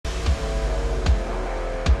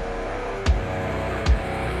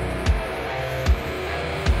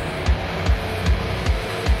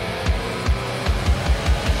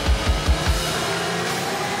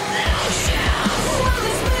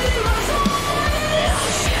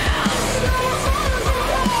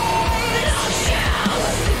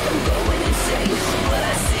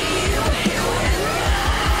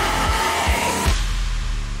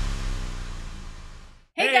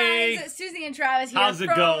here How's it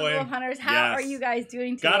from going? Wolf HunterZ. How are you guys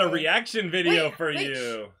doing today? Got a reaction video for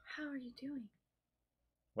you. How are you doing?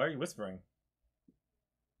 Why are you whispering?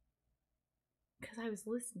 Because I was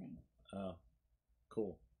listening. Oh,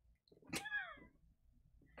 cool.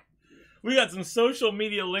 We got some social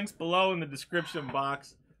media links below in the description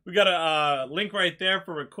box. We got a link right there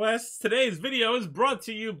for requests. Today's video is brought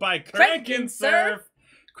to you by Crank and Surf.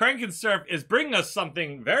 Crank and Surf is bringing us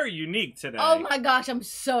something very unique today. Oh my gosh, I'm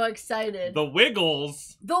so excited. The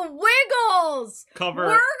Wiggles. The Wiggles! Cover.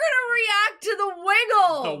 We're gonna react to the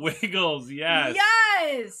Wiggles! The Wiggles, yes.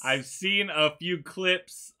 Yes! I've seen a few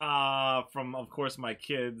clips from, of course, my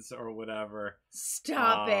kids or whatever.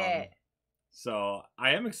 Stop it. So,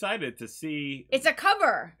 I am excited to see. It's a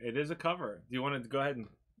cover. It is a cover. Do you want to go ahead and...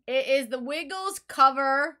 It is the Wiggles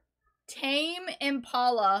cover Tame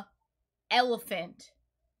Impala Elephant.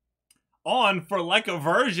 On for like a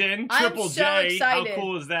version, Triple J. I'm so excited. How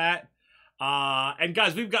cool is that? And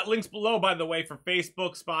guys, we've got links below, by the way, for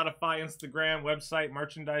Facebook, Spotify, Instagram, website,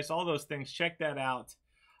 merchandise, all those things. Check that out.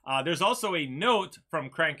 There's also a note from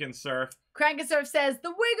Crank and Surf. Crank and Surf says,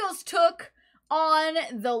 the Wiggles took on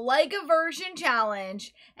the Like a Version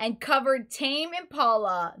challenge and covered Tame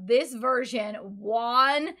Impala. This version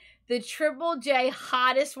won the Triple J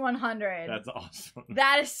Hottest 100. That's awesome.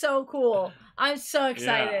 That is so cool. I'm so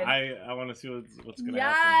excited. Yeah, I want to see what's going to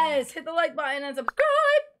happen. Yes, hit the like button and subscribe.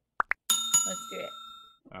 Let's do it.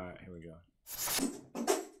 All right, here we go.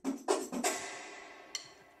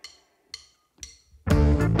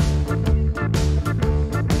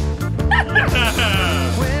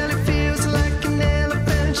 Well, it feels like an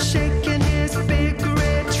elephant shaking his big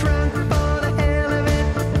red trunk for the hell of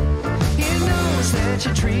it. He knows that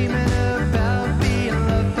you're dreaming about being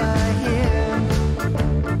loved by him.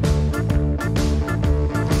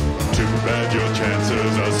 Too bad your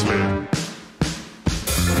chances are slim.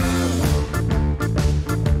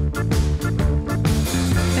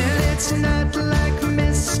 And it's not like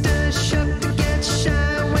Mr. Shop to get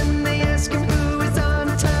shy when they ask him who is on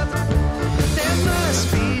top. There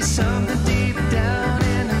must be something deep down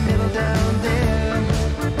in the middle down there.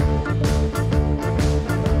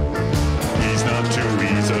 He's not too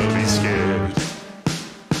easily scared.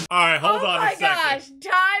 All right, hold on a second. Oh my gosh,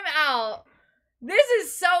 time out. This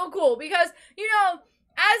is so cool because, you know,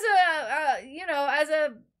 as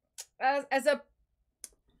a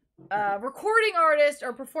recording artist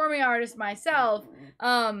or performing artist myself,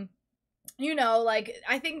 you know, like,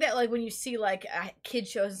 I think that, like, when you see, like, kid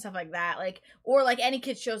shows and stuff like that, like, or, like, any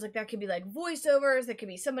kid shows, like, there could be, like, voiceovers, there could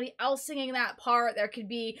be somebody else singing that part, there could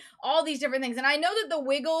be all these different things, and I know that the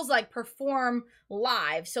Wiggles, like, perform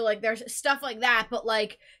live, so, like, there's stuff like that, but,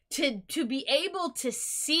 like, to be able to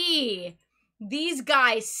see these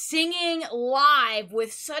guys singing live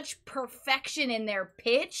with such perfection in their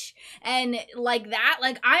pitch, and, like, that,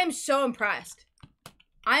 like, I am so impressed.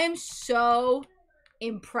 I am so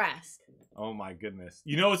impressed. Oh my goodness.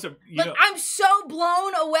 You know, I'm so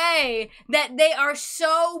blown away that they are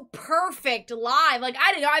so perfect live. Like,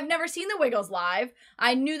 I didn't know, I've never seen the Wiggles live.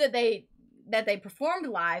 I knew that they performed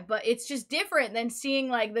live, but it's just different than seeing,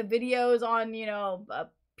 like, the videos on, you know,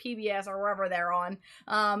 PBS or wherever they're on,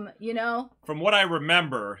 you know? From what I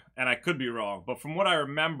remember, and I could be wrong, but from what I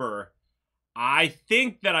remember, I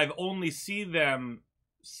think that I've only seen them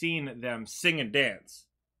sing and dance.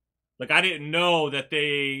 Like, I didn't know that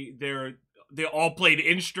they all played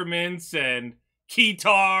instruments and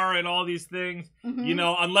guitar and all these things. Mm-hmm. You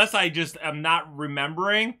know, unless I just am not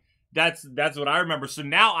remembering, that's what I remember. So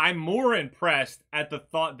now I'm more impressed at the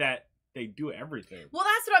thought that they do everything. Well,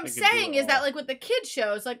 that's what I'm saying is that, like, with the kid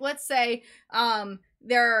shows, like, let's say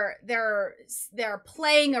they're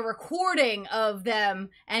playing a recording of them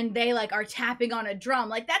and they, like, are tapping on a drum.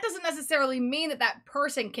 Like, that doesn't necessarily mean that that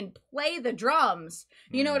person can play the drums.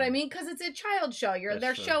 You know what I mean? Because it's a child show.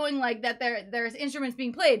 They're showing, like, that there's instruments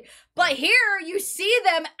being played. But here you see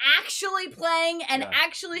them actually playing and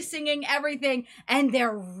actually singing everything, and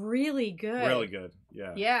they're really good. Really good.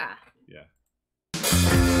 Yeah. Yeah. Yeah.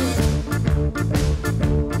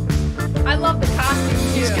 I love the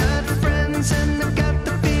costume too. He's got friends and they've got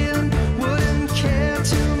the feeling. Wouldn't care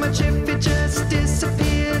too much if he just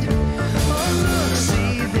disappeared. Oh look,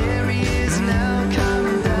 see, there he is now,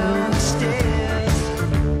 coming down the stairs.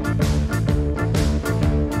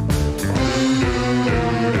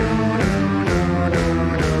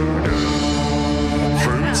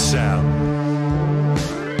 Fruit salad.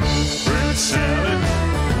 Fruit salad.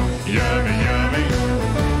 Yummy, yummy.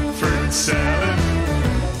 Fruit salad.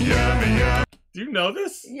 Yummy, yummy. Do you know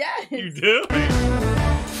this? Yes. You do?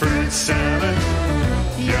 Fruit salad.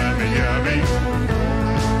 Yummy, yummy.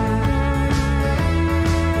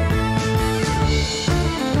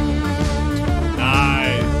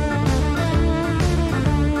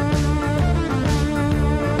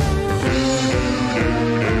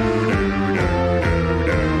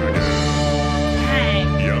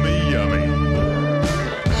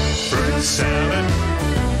 salad,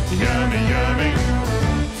 yummy, yummy.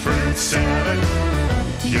 Fruit salad,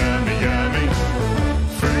 yummy, yummy.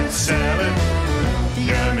 Fruit salad,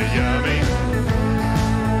 yummy, yummy.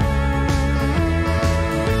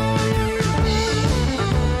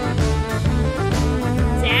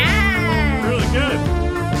 Yeah. Really good.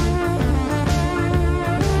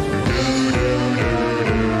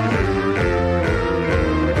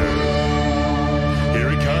 Here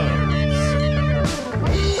he comes.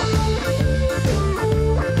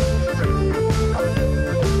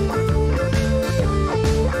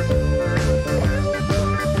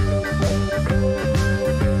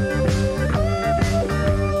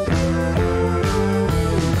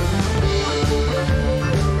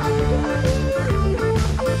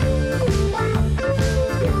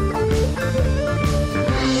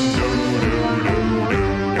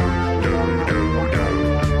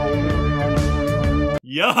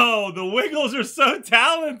 Yo, the Wiggles are so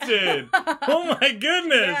talented. Oh my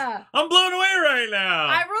goodness. Yeah. I'm blown away right now.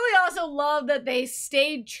 I really also love that they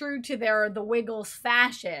stayed true to the Wiggles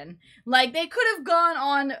fashion. Like, they could have gone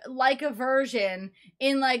on like a version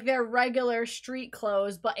in like their regular street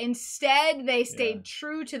clothes, but instead they stayed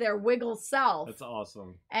true to their Wiggles self. That's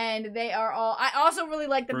awesome. And they are all. I also really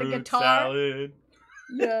like that Fruit the guitar. salad.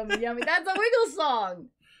 Yummy, yummy. That's a Wiggles song.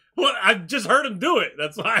 Well, I just heard him do it.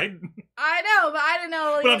 That's why. I know, but I don't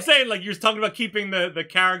know. Like, But I'm saying, like, you're talking about keeping the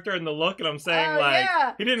character and the look, and I'm saying, like,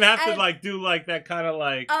 he didn't have to, like, do, like, that kind of,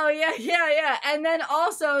 like... Oh, yeah. And then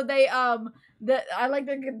also, they, I like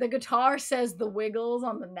the guitar says the Wiggles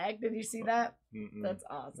on the neck. Did you see that? That's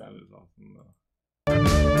awesome. That is awesome, though.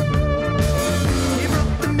 He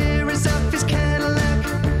broke the mirrors off his Cadillac,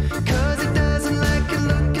 'cause he doesn't like it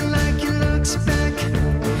looking like he looks back.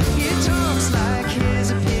 He talks like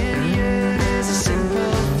his opinion is a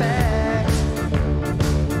simple fact.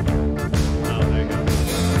 Oh, there you go.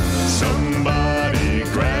 Somebody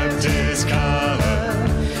grabbed his collar,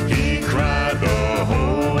 he cried the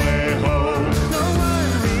whole way home. No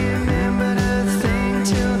one remembered a thing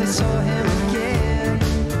till they saw him again.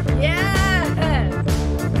 Yeah.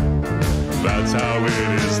 That's how it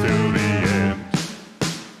is till the end.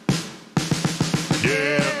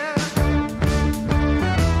 Yeah.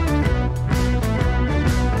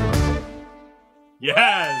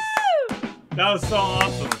 Yes! That was so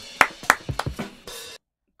awesome.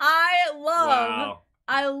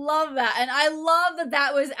 I love that. And I love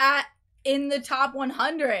that was in the top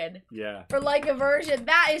 100 Yeah. for like a version.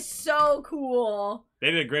 That is so cool.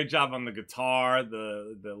 They did a great job on the guitar,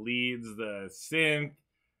 the leads, the synth,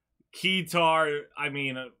 keytar. I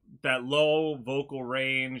mean, that low vocal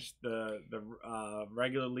range, the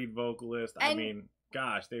regular lead vocalist. I mean,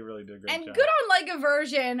 gosh, they really did a great job. And good on like a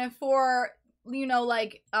version for, you know,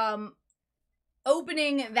 like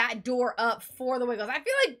opening that door up for the Wiggles. I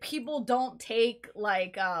feel like people don't take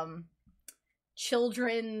like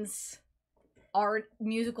children's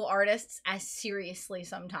musical artists as seriously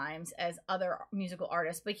sometimes as other musical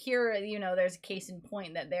artists, but here, you know, there's a case in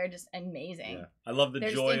point that they're just amazing. Yeah. I love the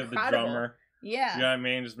joy of the drummer. Yeah. You know what I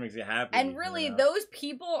mean? Just makes you happy. And really, those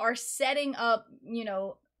people are setting up, you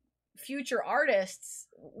know, future artists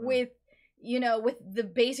with, you know, with the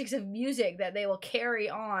basics of music that they will carry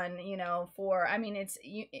on, you know, for, I mean,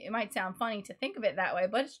 it might sound funny to think of it that way,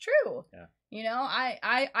 but it's true. Yeah. You know,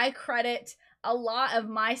 I credit a lot of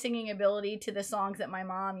my singing ability to the songs that my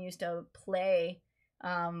mom used to play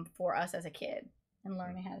for us as a kid and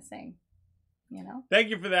learning how to sing. You know? Thank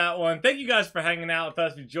you for that one. Thank you guys for hanging out with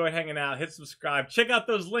us. If you enjoyed hanging out, hit subscribe. Check out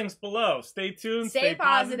those links below. Stay tuned. Stay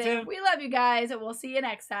positive. We love you guys, and we'll see you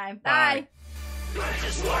next time. Bye. Bye. I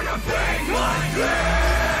just wanna bang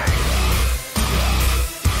my thing.